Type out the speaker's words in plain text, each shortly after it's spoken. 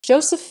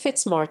Joseph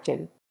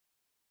Fitzmartin.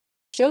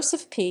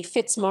 Joseph P.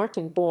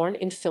 Fitzmartin, born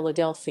in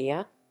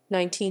Philadelphia,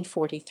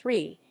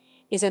 1943,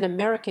 is an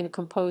American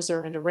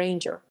composer and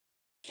arranger.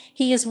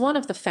 He is one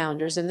of the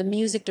founders and the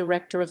music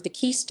director of the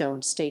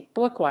Keystone State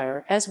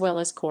Boychoir, as well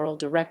as choral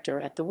director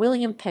at the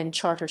William Penn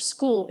Charter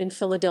School in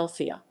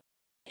Philadelphia.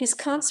 His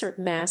concert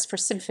Mass for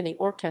Symphony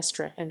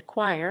Orchestra and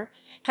Choir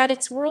had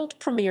its world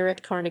premiere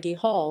at Carnegie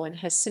Hall and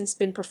has since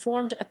been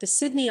performed at the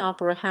Sydney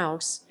Opera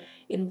House,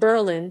 in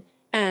Berlin,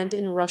 and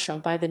in Russia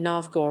by the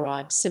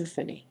Novgorod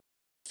Symphony.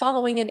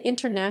 Following an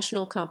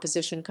international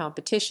composition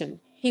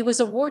competition, he was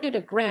awarded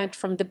a grant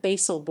from the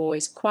Basel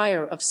Boys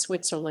Choir of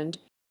Switzerland.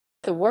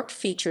 The work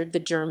featured the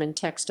German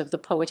text of the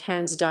poet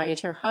Hanns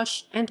Dieter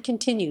Hüsch and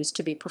continues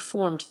to be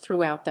performed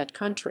throughout that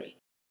country.